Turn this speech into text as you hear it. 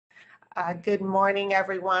Good morning,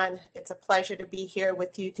 everyone. It's a pleasure to be here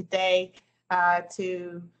with you today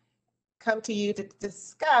to come to you to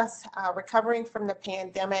discuss recovering from the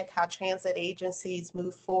pandemic, how transit agencies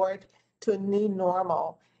move forward to a new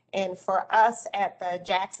normal. And for us at the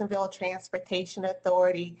Jacksonville Transportation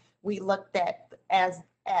Authority, we looked at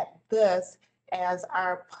this as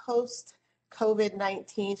our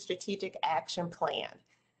post-COVID-19 strategic action plan.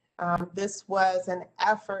 This was an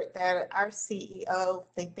effort that our CEO,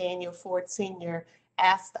 Nathaniel Ford Sr.,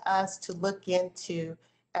 asked us to look into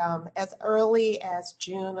as early as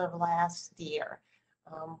June of last year.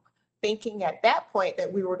 Thinking at that point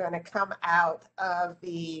that we were going to come out of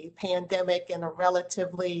the pandemic in a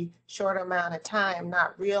relatively short amount of time,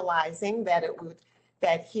 not realizing that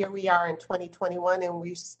that here we are in 2021 and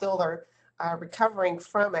we still are recovering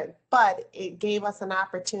from it. But it gave us an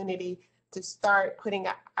opportunity to start putting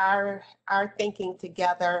our thinking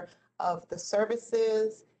together of the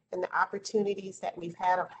services and the opportunities that we've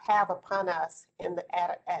have upon us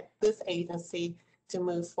at this agency to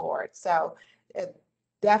move forward. So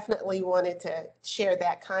definitely wanted to share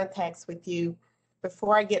that context with you.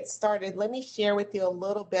 Before I get started, let me share with you a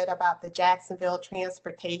little bit about the Jacksonville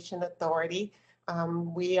Transportation Authority.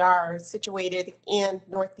 We are situated in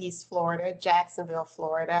Northeast Florida, Jacksonville,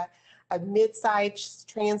 Florida, a mid-sized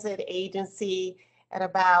transit agency at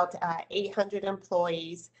about 800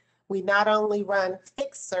 employees. We not only run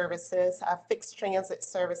fixed services, fixed transit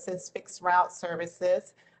services, fixed route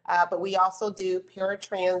services, but we also do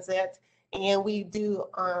paratransit, and we do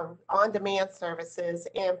on-demand services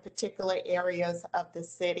in particular areas of the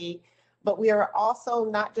city. But we are also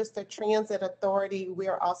not just a transit authority, we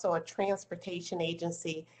are also a transportation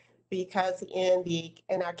agency, because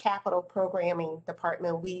in our capital programming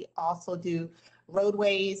department, we also do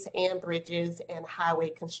roadways and bridges and highway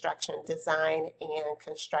construction design and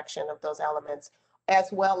construction of those elements, as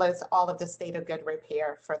well as all of the state of good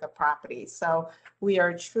repair for the property. So we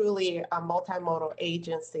are truly a multimodal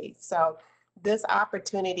agency. So this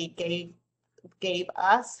opportunity gave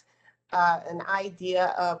us an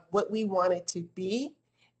idea of what we wanted to be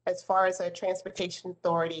as far as a transportation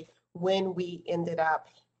authority when we ended up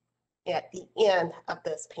at the end of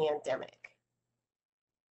this pandemic.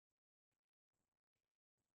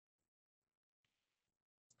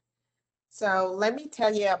 So let me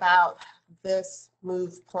tell you about this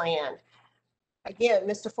MOVE plan. Again,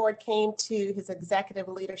 Mr. Ford came to his executive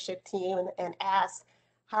leadership team and asked,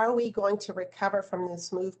 how are we going to recover from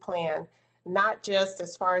this MOVE plan? Not just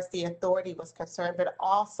as far as the authority was concerned, but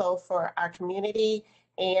also for our community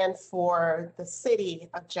and for the city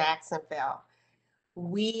of Jacksonville.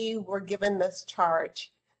 We were given this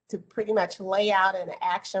charge to pretty much lay out an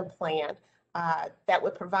action plan that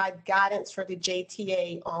would provide guidance for the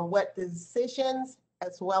JTA on what decisions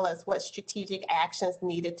as well as what strategic actions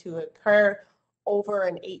needed to occur over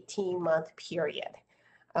an 18-month period.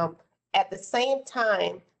 At the same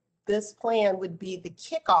time, this plan would be the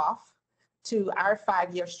kickoff to our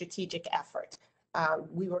 5-year strategic effort.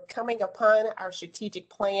 We were coming upon our strategic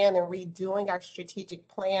plan and redoing our strategic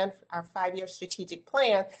plan, our 5-year strategic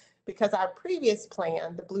plan, because our previous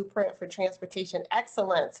plan, the Blueprint for Transportation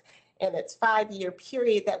Excellence, and its 5-year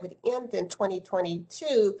period that would end in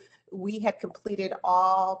 2022, we had completed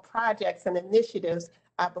all projects and initiatives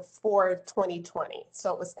before 2020.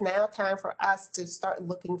 So it was now time for us to start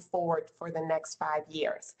looking forward for the next 5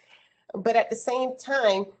 years. But at the same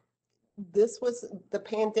time, the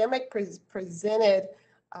pandemic presented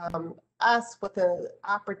us with an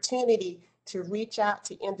opportunity to reach out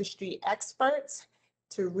to industry experts,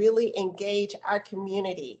 to really engage our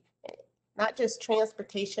community, not just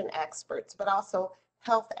transportation experts, but also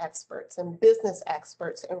health experts and business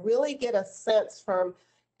experts, and really get a sense from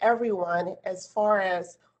everyone as far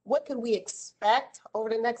as what could we expect over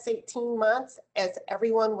the next 18 months as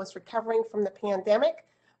everyone was recovering from the pandemic,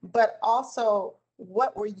 but also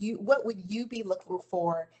what would you be looking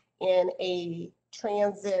for in a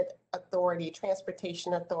transit authority,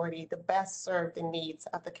 transportation authority, to best serve the needs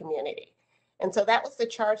of the community. And so that was the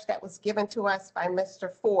charge that was given to us by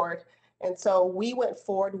Mr. Ford. And so we went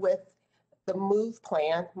forward with the MOVE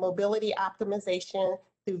plan, Mobility Optimization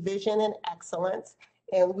through Vision and Excellence.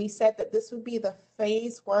 And we said that this would be the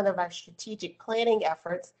phase 1 of our strategic planning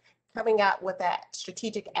efforts, coming out with that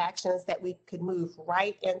strategic actions that we could move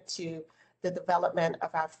right into the development of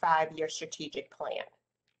our 5-year strategic plan.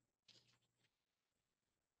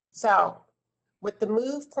 So with the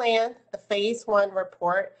MOVE plan, the phase 1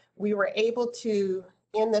 report, we were able to,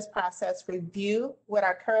 in this process, review what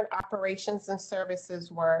our current operations and services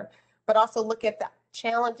were, but also look at the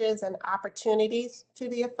challenges and opportunities to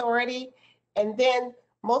the authority. And then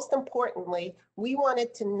most importantly, we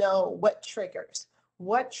wanted to know what triggers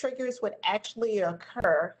would actually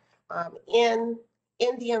occur in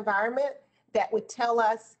the environment that would tell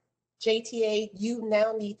us, JTA, you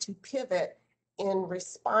now need to pivot in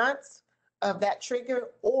response of that trigger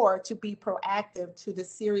or to be proactive to the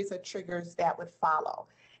series of triggers that would follow.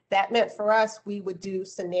 That meant for us, we would do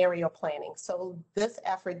scenario planning. So this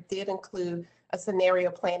effort did include a scenario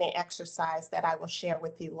planning exercise that I will share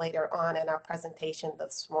with you later on in our presentation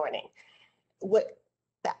this morning. What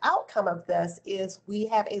the outcome of this is we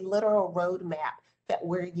have a literal roadmap that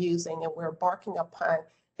we're using and we're embarking upon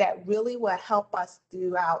that really will help us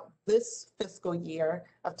throughout this fiscal year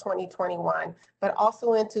of 2021, but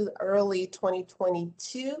also into early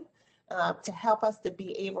 2022 to help us to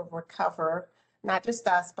be able to recover, not just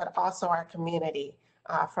us, but also our community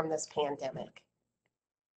from this pandemic.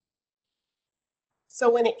 So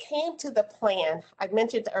when it came to the plan, I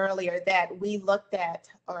mentioned earlier that we looked at,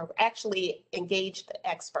 or actually engaged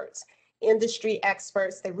experts, industry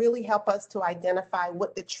experts that really help us to identify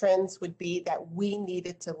what the trends would be that we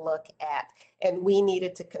needed to look at and we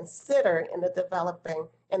needed to consider in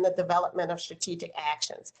the development of strategic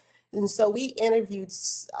actions. And so we interviewed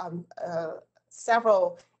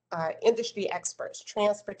several industry experts,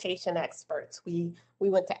 transportation experts. We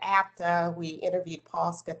went to APTA, we interviewed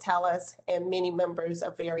Paul Skatellis and many members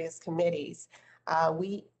of various committees.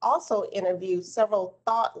 We also interviewed several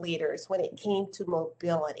thought leaders when it came to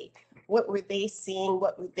mobility. What were they seeing,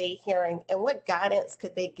 what were they hearing, and what guidance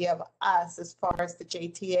could they give us as far as the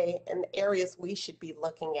JTA and the areas we should be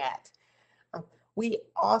looking at? We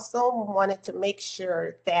also wanted to make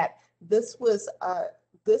sure that this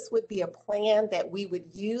would be a plan that we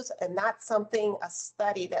would use and not a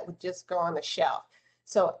study that would just go on the shelf.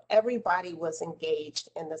 So everybody was engaged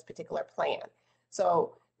in this particular plan.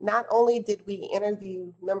 So not only did we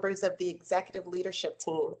interview members of the executive leadership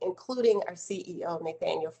team, including our CEO,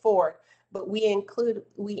 Nathaniel Ford, but we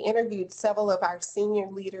interviewed several of our senior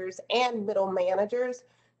leaders and middle managers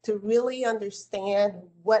to really understand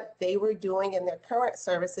what they were doing in their current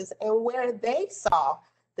services and where they saw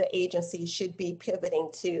the agency should be pivoting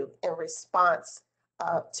to in response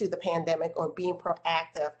to the pandemic or being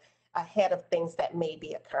proactive ahead of things that may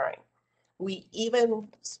be occurring. We even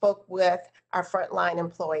spoke with our frontline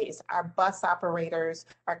employees, our bus operators,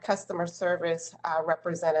 our customer service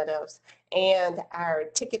representatives, and our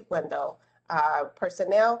ticket window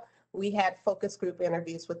personnel. We had focus group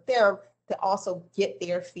interviews with them to also get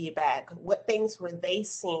their feedback. What things were they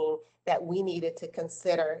seeing that we needed to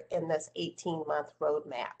consider in this 18-month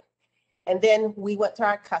roadmap? And then we went to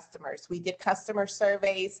our customers. We did customer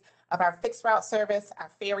surveys of our fixed route service, our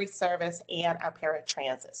ferry service, and our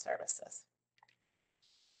paratransit services.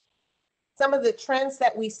 Some of the trends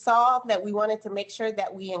that we saw that we wanted to make sure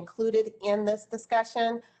that we included in this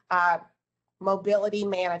discussion, mobility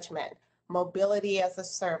management, mobility as a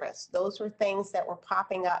service. Those were things that were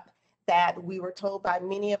popping up that we were told by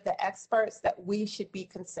many of the experts that we should be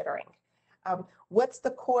considering. What's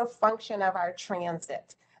the core function of our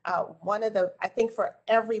transit? I think for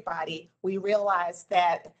everybody, we realized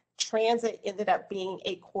that transit ended up being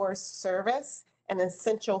a core service, an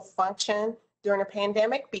essential function during a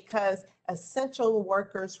pandemic because essential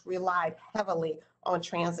workers relied heavily on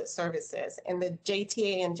transit services, and the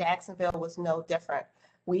JTA in Jacksonville was no different.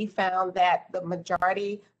 We found that the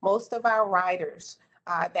majority, most of our riders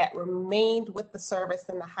that remained with the service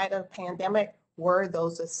in the height of the pandemic were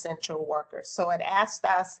those essential workers. So it asked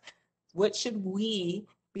us, what should we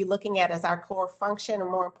be looking at as our core function, and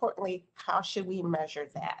more importantly, how should we measure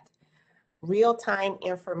that? Real-time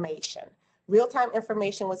information. Real-time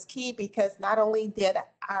information was key because not only did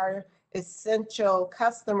our essential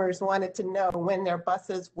customers wanted to know when their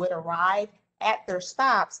buses would arrive at their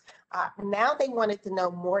stops, now they wanted to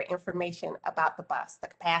know more information about the bus, the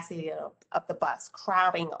capacity of the bus,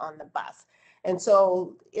 crowding on the bus. And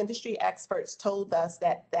so industry experts told us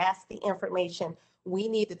that that's the information we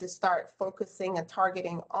needed to start focusing and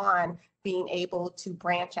targeting on being able to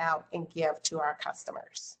branch out and give to our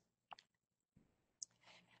customers.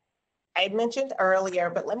 I mentioned earlier,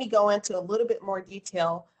 but let me go into a little bit more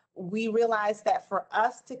detail. We realized that for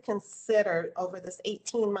us to consider over this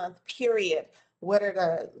 18-month period, what are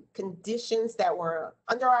the conditions that were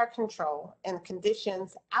under our control and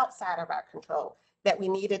conditions outside of our control that we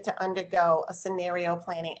needed to undergo a scenario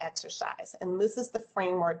planning exercise. And this is the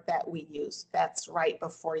framework that we use. That's right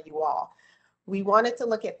before you all. We wanted to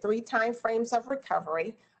look at 3 time frames of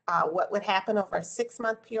recovery, what would happen over a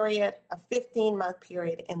 6-month period, a 15-month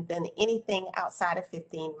period, and then anything outside of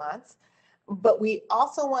 15 months. But we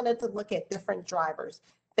also wanted to look at different drivers,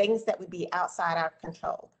 things that would be outside our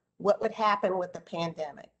control. What would happen with the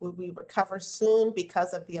pandemic? Would we recover soon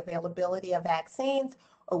because of the availability of vaccines,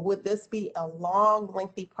 or would this be a long,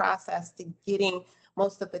 lengthy process to getting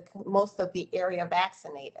most of the area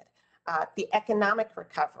vaccinated? The economic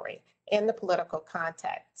recovery and the political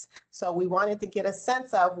context. So we wanted to get a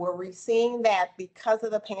sense of, were we seeing that because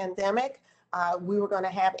of the pandemic, we were going to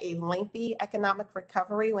have a lengthy economic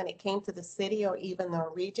recovery when it came to the city or even the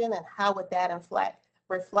region, and how would that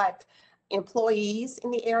reflect employees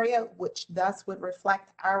in the area, which thus would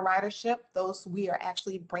reflect our ridership, those we are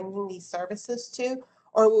actually bringing these services to,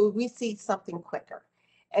 or will we see something quicker?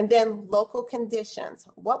 And then local conditions,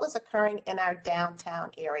 what was occurring in our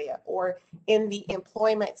downtown area or in the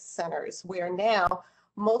employment centers, where now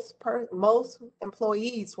most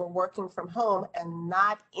employees were working from home and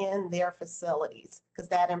not in their facilities, because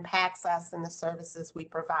that impacts us and the services we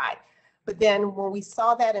provide. But then when we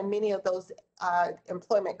saw that in many of those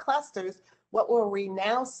employment clusters, what were we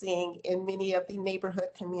now seeing in many of the neighborhood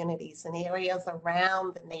communities and areas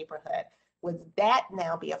around the neighborhood? Would that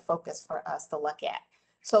now be a focus for us to look at?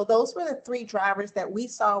 So those were the three drivers that we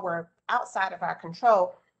saw were outside of our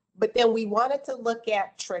control, but then we wanted to look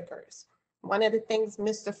at triggers. One of the things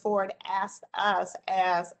Mr. Ford asked us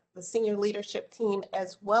as the senior leadership team,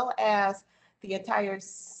 as well as the entire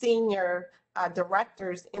senior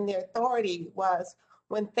directors in the authority, was,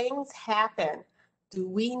 when things happen, do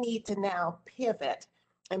we need to now pivot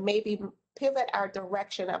and maybe pivot our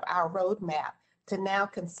direction of our roadmap to now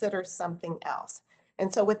consider something else?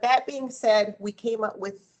 And so with that being said, we came up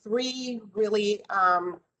with three really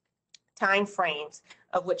time frames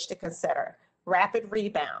of which to consider. Rapid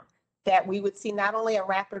rebound, that we would see not only a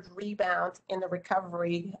rapid rebound in the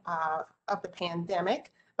recovery of the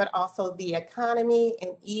pandemic, but also the economy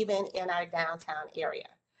and even in our downtown area.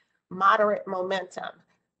 Moderate momentum.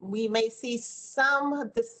 We may see some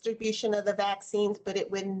distribution of the vaccines, but it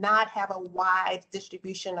would not have a wide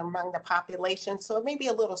distribution among the population. So it may be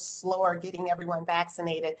a little slower getting everyone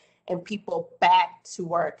vaccinated and people back to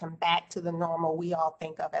work and back to the normal we all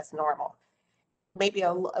think of as normal. Maybe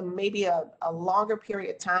a longer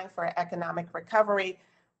period of time for economic recovery,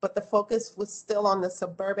 but the focus was still on the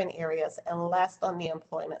suburban areas and less on the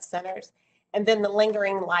employment centers. And then the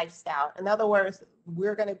lingering lifestyle. In other words,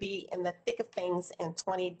 we're going to be in the thick of things in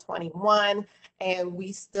 2021, and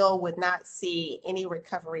we still would not see any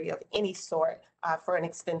recovery of any sort for an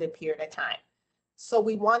extended period of time. So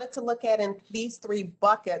we wanted to look at, in these three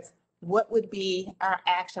buckets, what would be our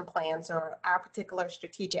action plans or our particular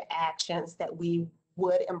strategic actions that we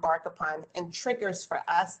would embark upon, and triggers for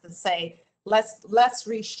us to say, let's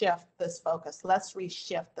reshift this focus, let's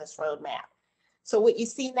reshift this roadmap. So what you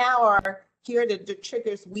see now are, here are the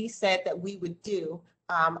triggers we said that we would do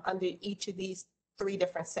under each of these three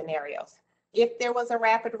different scenarios. If there was a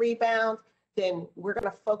rapid rebound, then we're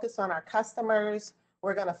going to focus on our customers.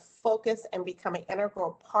 We're going to focus and become an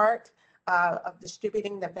integral part of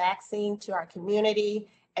distributing the vaccine to our community.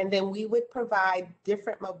 And then we would provide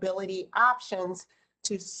different mobility options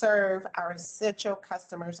to serve our essential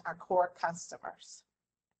customers, our core customers.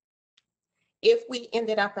 If we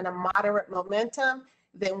ended up in a moderate momentum,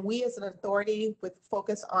 then we as an authority would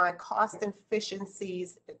focus on cost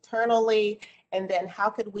efficiencies internally, and then how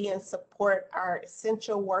could we support our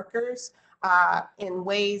essential workers in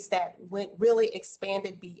ways that went really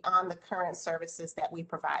expanded beyond the current services that we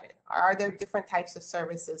provided. Are there different types of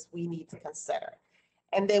services we need to consider?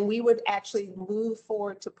 And then we would actually move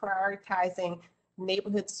forward to prioritizing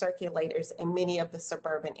neighborhood circulators in many of the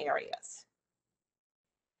suburban areas.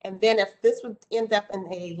 And then if this would end up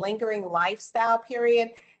in a lingering lifestyle period,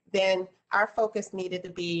 then our focus needed to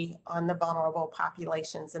be on the vulnerable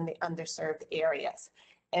populations in the underserved areas.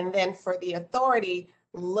 And then for the authority,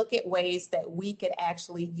 look at ways that we could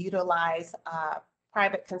actually utilize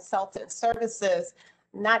private consultant services,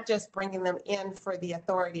 not just bringing them in for the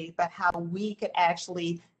authority, but how we could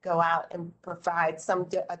actually go out and provide some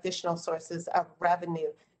additional sources of revenue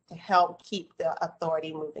to help keep the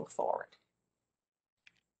authority moving forward.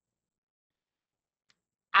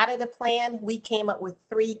 Out of the plan, we came up with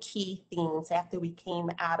three key themes after we came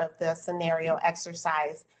out of the scenario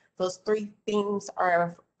exercise. Those three themes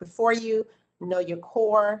are before you: know your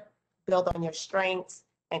core, build on your strengths,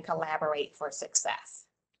 and collaborate for success.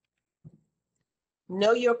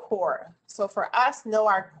 Know your core. So for us, know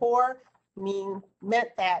our core meant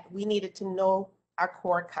that we needed to know our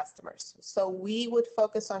core customers. So we would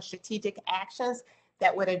focus on strategic actions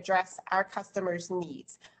that would address our customers'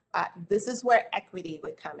 needs. This is where equity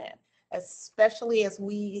would come in, especially as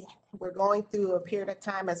we were going through a period of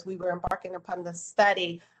time as we were embarking upon the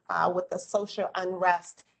study with the social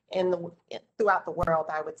unrest throughout the world,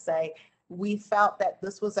 I would say. we felt that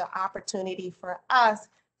this was an opportunity for us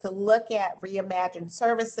to look at reimagined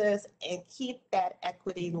services and keep that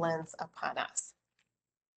equity lens upon us.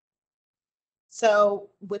 So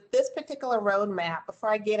with this particular roadmap, before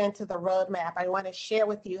I get into the roadmap, I want to share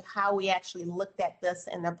with you how we actually looked at this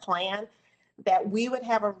in the plan, that we would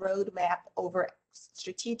have a roadmap over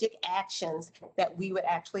strategic actions that we would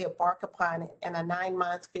actually embark upon in a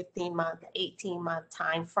 9-month, 15-month, 18-month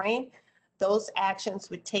time frame. Those actions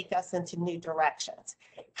would take us into new directions.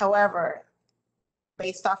 However,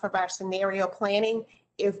 based off of our scenario planning,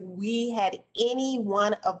 if we had any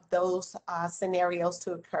one of those scenarios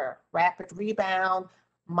to occur, rapid rebound,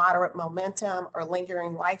 moderate momentum, or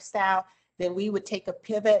lingering lifestyle, then we would take a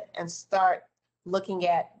pivot and start looking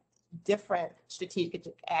at different strategic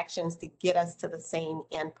actions to get us to the same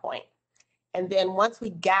endpoint. And then once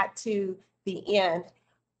we got to the end,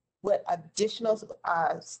 what additional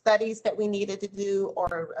studies that we needed to do,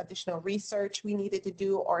 or additional research we needed to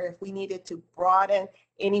do, or if we needed to broaden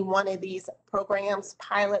any one of these programs,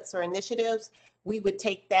 pilots, or initiatives, we would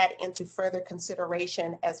take that into further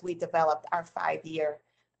consideration as we developed our 5-year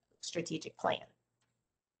strategic plan.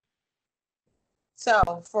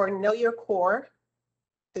 So for Know Your Core,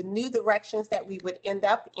 the new directions that we would end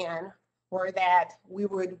up in were that we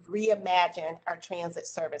would reimagine our transit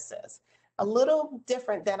services. A little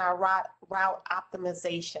different than our route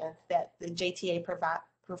optimization that the JTA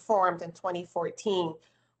performed in 2014.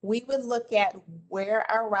 We would look at where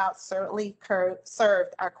our routes certainly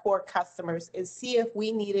served our core customers and see if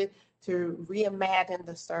we needed to reimagine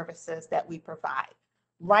the services that we provide.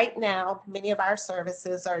 Right now, many of our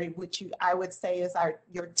services are, which I would say is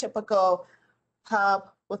your typical hub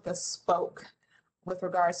with a spoke with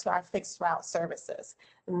regards to our fixed route services.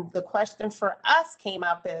 And the question for us came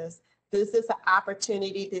up is this an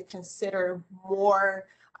opportunity to consider more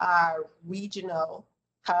regional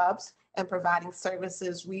hubs and providing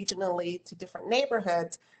services regionally to different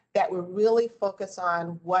neighborhoods that would really focus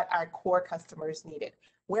on what our core customers needed.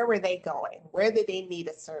 Where were they going? Where did they need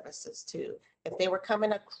the services to? If they were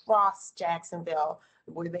coming across Jacksonville,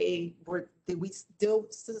 did we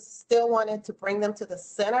still wanted to bring them to the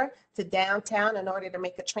center, to downtown, in order to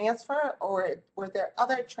make a transfer, or were there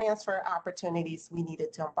other transfer opportunities we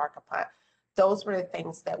needed to embark upon? Those were the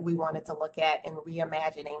things that we wanted to look at in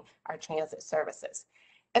reimagining our transit services.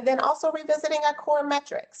 And then also revisiting our core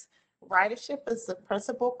metrics. Ridership is the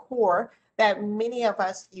principal core that many of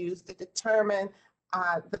us use to determine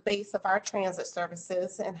the base of our transit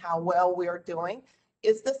services and how well we're doing.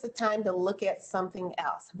 Is this a time to look at something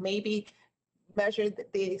else? Maybe measure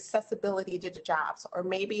the accessibility to the jobs, or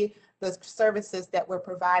maybe the services that we're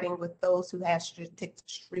providing with those who have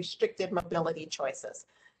restricted mobility choices.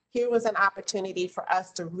 Here was an opportunity for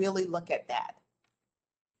us to really look at that.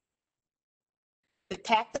 The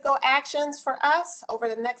tactical actions for us over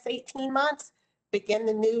the next 18 months: begin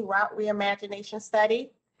the new route reimagination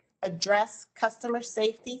study, address customer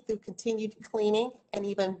safety through continued cleaning and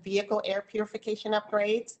even vehicle air purification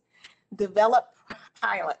upgrades, develop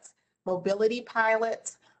pilots, mobility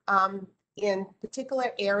pilots in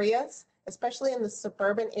particular areas, especially in the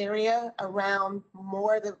suburban area around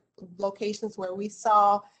more of the locations where we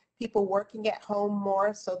saw people working at home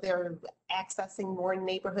more, so they're accessing more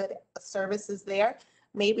neighborhood services there.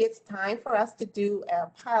 Maybe it's time for us to do a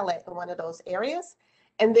pilot in one of those areas.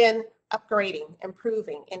 And then upgrading,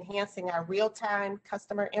 improving, enhancing our real-time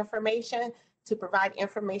customer information to provide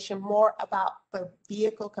information more about the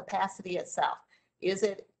vehicle capacity itself. Is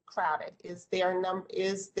it crowded? Is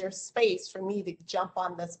there space for me to jump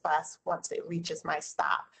on this bus once it reaches my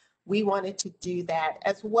stop? We wanted to do that,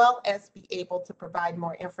 as well as be able to provide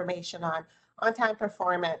more information on on-time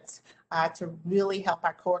performance to really help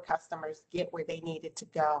our core customers get where they needed to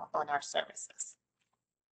go on our services.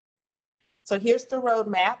 So here's the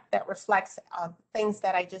roadmap that reflects things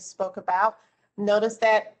that I just spoke about. Notice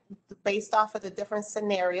that based off of the different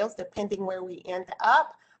scenarios, depending where we end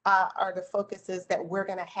up, are the focuses that we're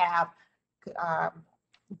going to have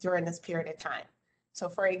during this period of time. So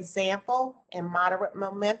for example, in moderate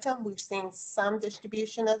momentum, we've seen some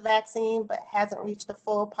distribution of vaccine, but hasn't reached the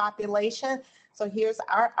full population. So here's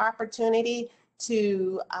our opportunity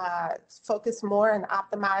to focus more and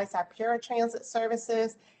optimize our paratransit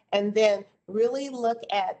services, and then really look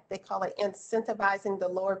at, they call it incentivizing the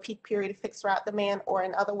lower peak period fixed route demand, or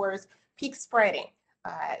in other words, peak spreading.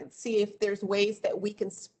 See if there's ways that we can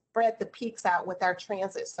spread the peaks out with our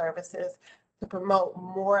transit services to promote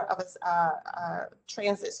more of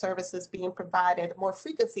transit services being provided, more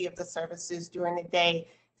frequency of the services during the day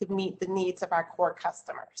to meet the needs of our core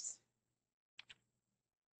customers.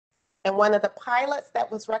 And one of the pilots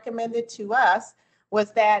that was recommended to us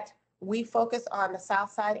was that We focus on the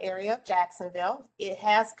South Side area of Jacksonville. It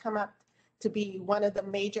has come up to be one of the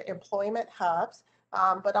major employment hubs,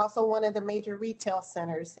 but also one of the major retail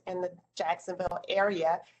centers in the Jacksonville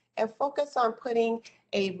area, and focus on putting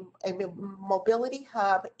a mobility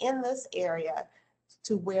hub in this area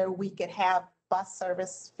to where we could have bus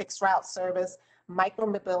service, fixed route service,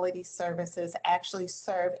 micromobility services actually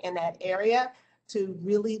serve in that area to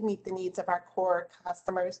really meet the needs of our core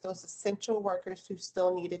customers, those essential workers who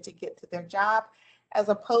still needed to get to their job, as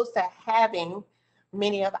opposed to having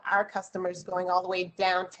many of our customers going all the way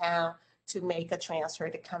downtown to make a transfer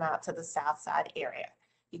to come out to the South Side area.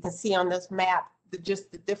 You can see on this map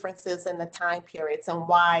just the differences in the time periods and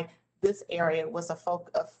why this area was a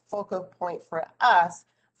focal point for us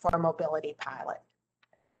for a mobility pilot.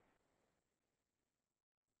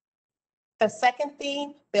 The second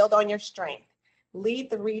theme, build on your strength. Lead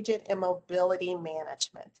the region in mobility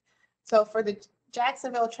management. So for the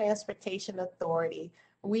Jacksonville Transportation Authority,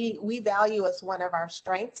 we value as one of our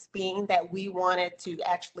strengths being that we wanted to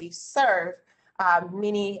actually serve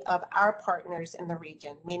many of our partners in the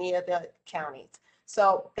region, many of the counties.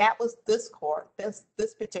 So that was this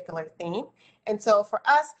particular theme. And so for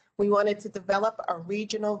us, we wanted to develop a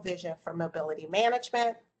regional vision for mobility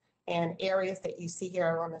management and areas that you see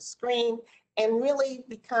here on the screen, and really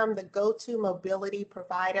become the go-to mobility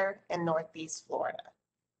provider in Northeast Florida.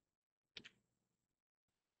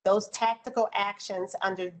 Those tactical actions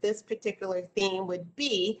under this particular theme would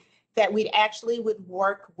be that we actually would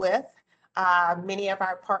work with many of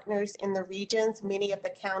our partners in the regions, many of the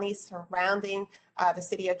counties surrounding the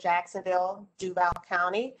city of Jacksonville, Duval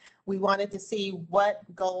County. We wanted to see what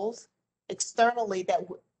goals externally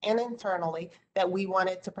and internally that we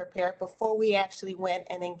wanted to prepare before we actually went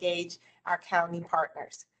and engaged our county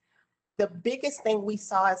partners. The biggest thing we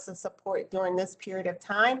saw as a support during this period of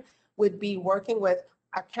time would be working with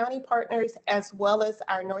our county partners as well as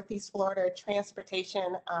our Northeast Florida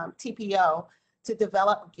Transportation TPO to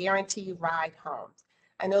develop guaranteed ride homes.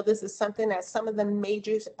 I know this is something that some of the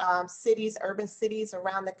major cities, urban cities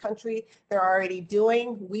around the country, they're already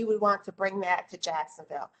doing. We would want to bring that to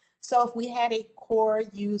Jacksonville. So if we had a core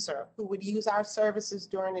user who would use our services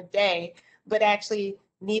during the day, but actually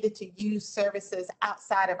needed to use services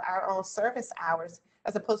outside of our own service hours,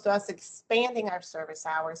 as opposed to us expanding our service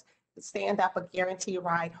hours, stand up a guaranteed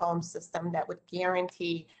ride home system that would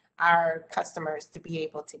guarantee our customers to be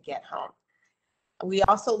able to get home. We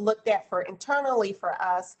also looked at internally for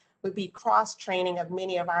us would be cross-training of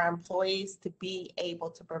many of our employees to be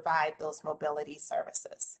able to provide those mobility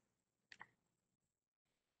services.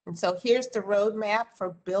 And so here's the roadmap for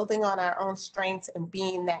building on our own strengths and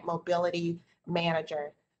being that mobility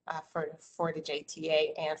manager for the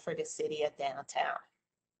JTA and for the city of downtown.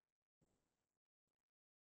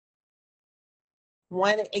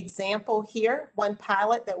 One example here, one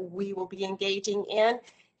pilot that we will be engaging in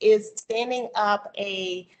is standing up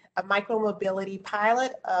a micromobility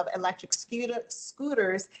pilot of electric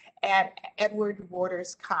scooters at Edward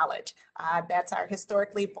Waters College. That's our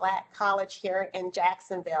historically Black college here in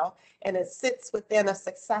Jacksonville, and it sits within a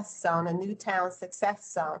success zone, a Newtown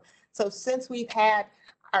success zone. So since we've had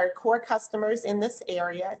our core customers in this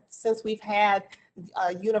area, since we've had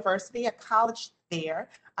a university, a college there,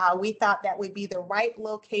 we thought that would be the right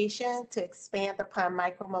location to expand upon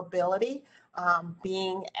micromobility,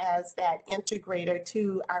 being as that integrator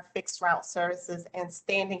to our fixed route services and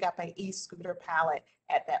standing up an e-scooter pilot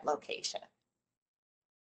at that location.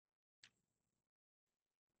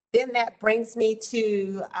 Then that brings me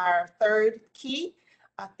to our third key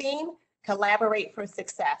theme, collaborate for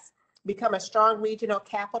success. Become a strong regional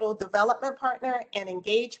capital development partner and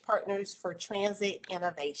engage partners for transit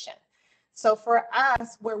innovation. So for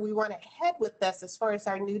us, where we want to head with this as far as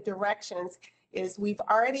our new directions is we've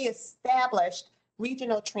already established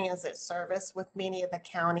regional transit service with many of the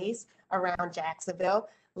counties around Jacksonville.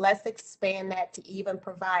 Let's expand that to even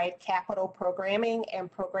provide capital programming and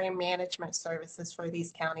program management services for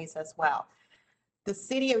these counties as well. The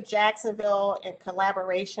city of Jacksonville, in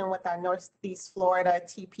collaboration with our Northeast Florida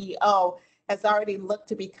TPO, has already looked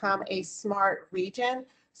to become a smart region,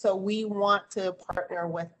 so we want to partner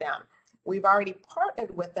with them. We've already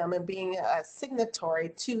partnered with them in being a signatory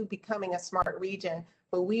to becoming a smart region,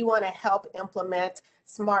 but we want to help implement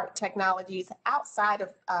smart technologies outside of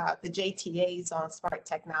the JTAs on smart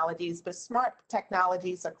technologies, but smart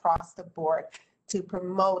technologies across the board to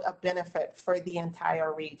promote a benefit for the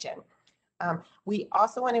entire region. We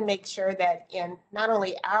also want to make sure that in not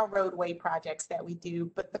only our roadway projects that we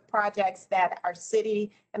do, but the projects that our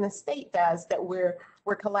city and the state does, that we're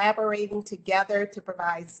collaborating together to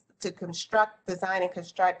provide, to construct, design and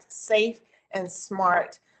construct safe and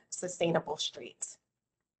smart sustainable streets.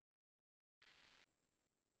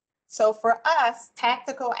 So for us,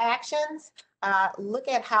 tactical actions, look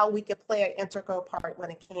at how we could play an integral part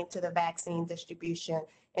when it came to the vaccine distribution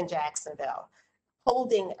in Jacksonville.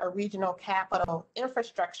 Holding a regional capital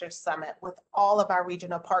infrastructure summit with all of our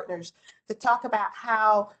regional partners to talk about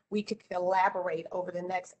how we could collaborate over the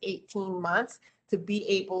next 18 months to be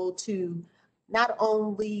able to not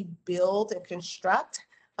only build and construct,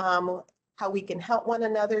 how we can help one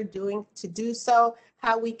another to do so,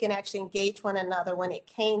 how we can actually engage one another when it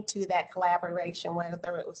came to that collaboration,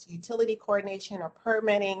 whether it was utility coordination or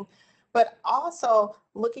permitting, but also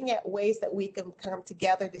looking at ways that we can come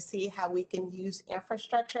together to see how we can use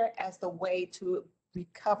infrastructure as the way to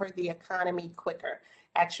recover the economy quicker,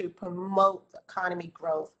 actually promote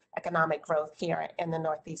economic growth here in the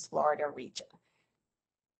Northeast Florida region.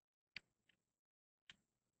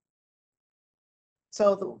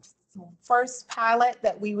 So the first pilot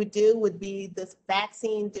that we would do would be this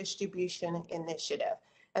vaccine distribution initiative.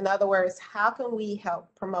 In other words, how can we help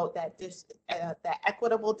promote that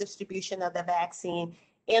equitable distribution of the vaccine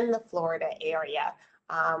in the Florida area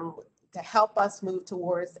to help us move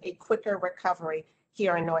towards a quicker recovery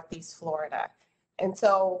here in Northeast Florida? And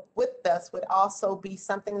so with this would also be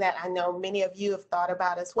something that I know many of you have thought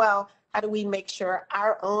about as well. How do we make sure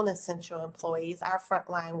our own essential employees, our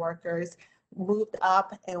frontline workers, moved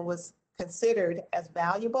up and was considered as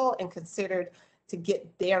valuable and considered to get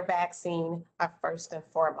their vaccine first and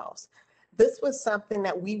foremost? This was something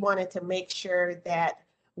that we wanted to make sure that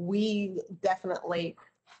we definitely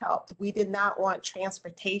helped. We did not want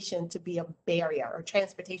transportation to be a barrier, or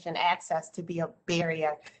transportation access to be a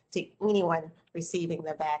barrier to anyone receiving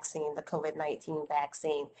the vaccine, the COVID-19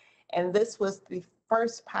 vaccine. And this was the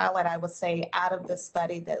first pilot, I would say, out of the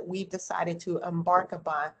study that we decided to embark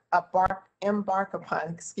upon,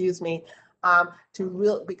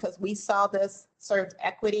 because we saw this served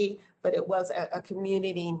equity, but it was a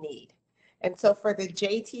community need. And so for the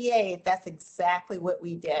JTA, that's exactly what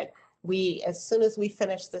we did. As soon as we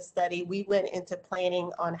finished the study, we went into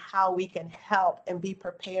planning on how we can help and be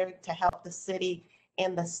prepared to help the city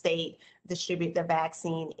and the state distribute the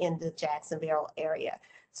vaccine in the Jacksonville area.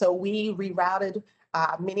 So we rerouted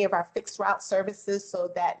many of our fixed route services so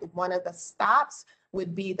that one of the stops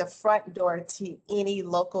would be the front door to any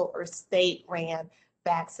local or state ran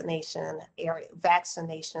vaccination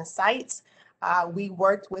sites. We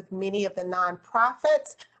worked with many of the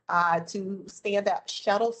nonprofits to stand up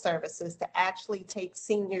shuttle services to actually take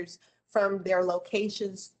seniors from their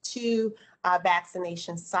locations to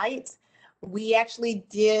vaccination sites. We actually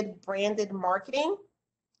did branded marketing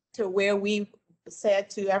to where we said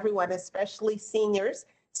to everyone, especially seniors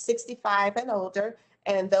 65 and older,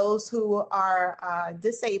 and those who are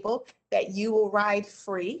disabled, that you will ride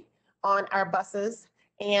free on our buses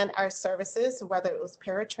and our services, whether it was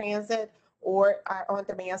paratransit or our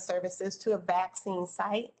on-demand services, to a vaccine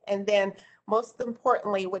site. And then most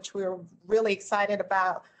importantly, which we're really excited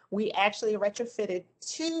about, we actually retrofitted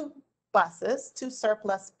two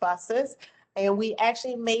surplus buses, and we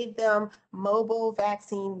actually made them mobile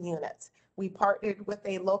vaccine units. We partnered with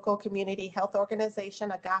a local community health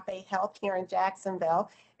organization, Agape Health, here in Jacksonville,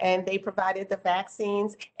 and they provided the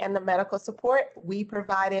vaccines and the medical support. We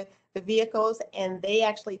provided the vehicles, and they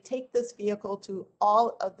actually take this vehicle to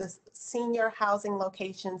all of the senior housing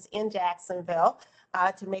locations in Jacksonville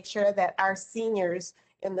to make sure that our seniors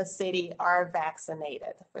in the city are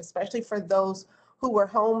vaccinated, especially for those who were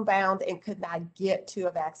homebound and could not get to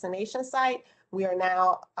a vaccination site. We are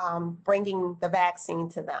now bringing the vaccine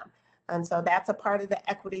to them. And so that's a part of the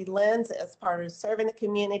equity lens, as part of serving the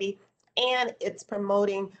community, and it's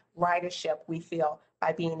promoting ridership, we feel,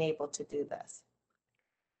 by being able to do this.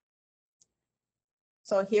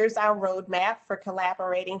 So here's our roadmap for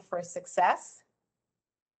collaborating for success.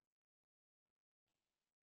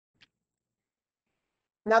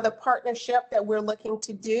 Another partnership that we're looking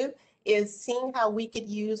to do is seeing how we could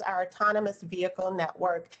use our autonomous vehicle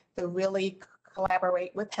network to really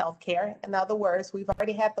collaborate with healthcare. In other words, we've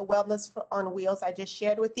already had the Wellness on Wheels I just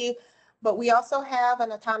shared with you, but we also have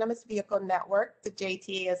an autonomous vehicle network. The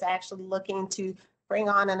JTA is actually looking to bring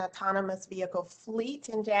on an autonomous vehicle fleet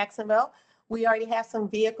in Jacksonville. We already have some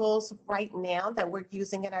vehicles right now that we're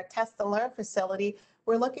using in our test and learn facility.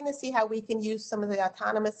 We're looking to see how we can use some of the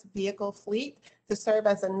autonomous vehicle fleet to serve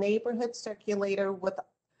as a neighborhood circulator with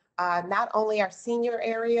not only our senior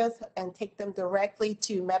areas and take them directly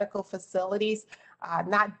to medical facilities,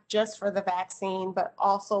 not just for the vaccine, but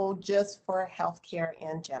also just for healthcare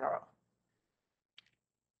in general.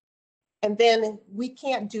 And then we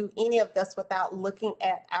can't do any of this without looking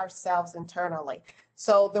at ourselves internally.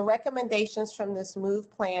 So the recommendations from this MOVE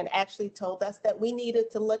plan actually told us that we needed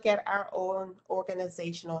to look at our own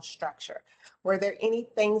organizational structure. Were there any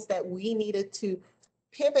things that we needed to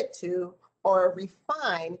pivot to or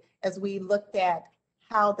refine as we looked at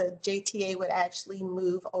how the JTA would actually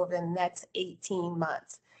move over the next 18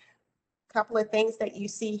 months? A couple of things that you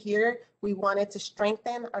see here, we wanted to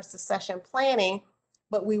strengthen our succession planning,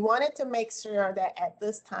 but we wanted to make sure that at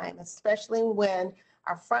this time, especially when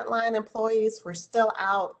our frontline employees were still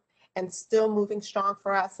out and still moving strong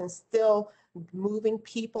for us and still moving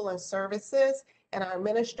people and services, and our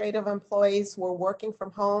administrative employees were working from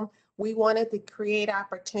home, we wanted to create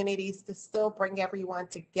opportunities to still bring everyone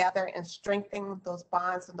together and strengthen those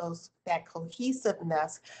bonds and that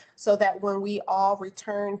cohesiveness, so that when we all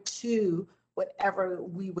return to whatever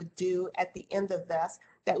we would do at the end of this,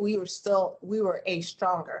 that we were a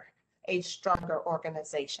stronger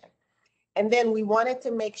organization. And then we wanted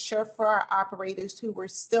to make sure for our operators who were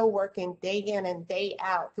still working day in and day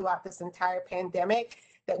out throughout this entire pandemic,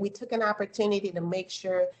 that we took an opportunity to make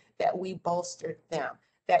sure that we bolstered them,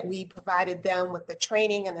 that we provided them with the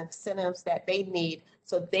training and incentives that they need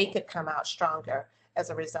so they could come out stronger as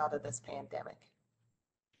a result of this pandemic.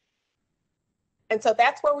 And so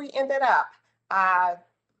that's where we ended up.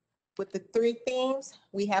 With the 3 themes,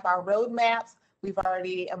 we have our roadmaps. We've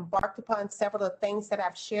already embarked upon several of the things that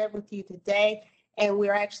I've shared with you today, and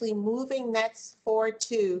we're actually moving next forward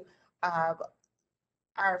to our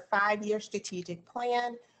 5-year strategic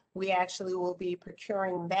plan. We actually will be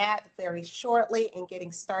procuring that very shortly and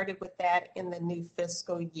getting started with that in the new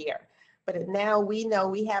fiscal year. But now we know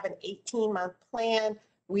we have an 18-month plan.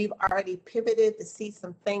 We've already pivoted to see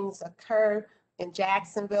some things occur in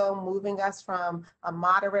Jacksonville, moving us from a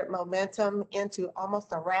moderate momentum into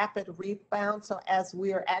almost a rapid rebound. So as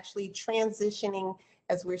we're actually transitioning,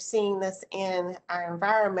 as we're seeing this in our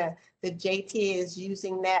environment, the JTA is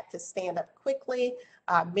using that to stand up quickly.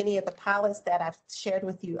 Many of the pilots that I've shared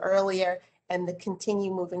with you earlier, and to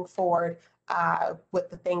continue moving forward with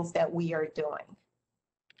the things that we are doing.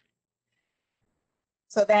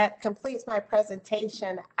 So that completes my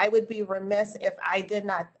presentation. I would be remiss if I did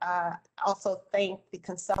not also thank the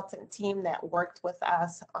consultant team that worked with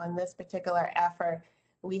us on this particular effort.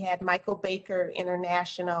 We had Michael Baker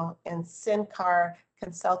International and Syncar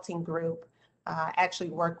Consulting Group actually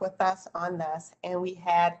work with us on this, and we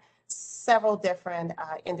had several different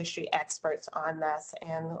industry experts on this.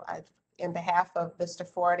 And in behalf of Mr.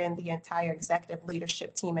 Ford and the entire executive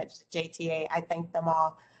leadership team at JTA, I thank them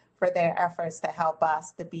all for their efforts to help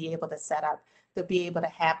us to be able to set up, to be able to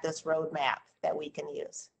have this roadmap that we can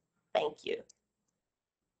use. Thank you.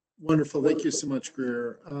 Wonderful. Thank you so much,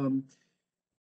 Greer.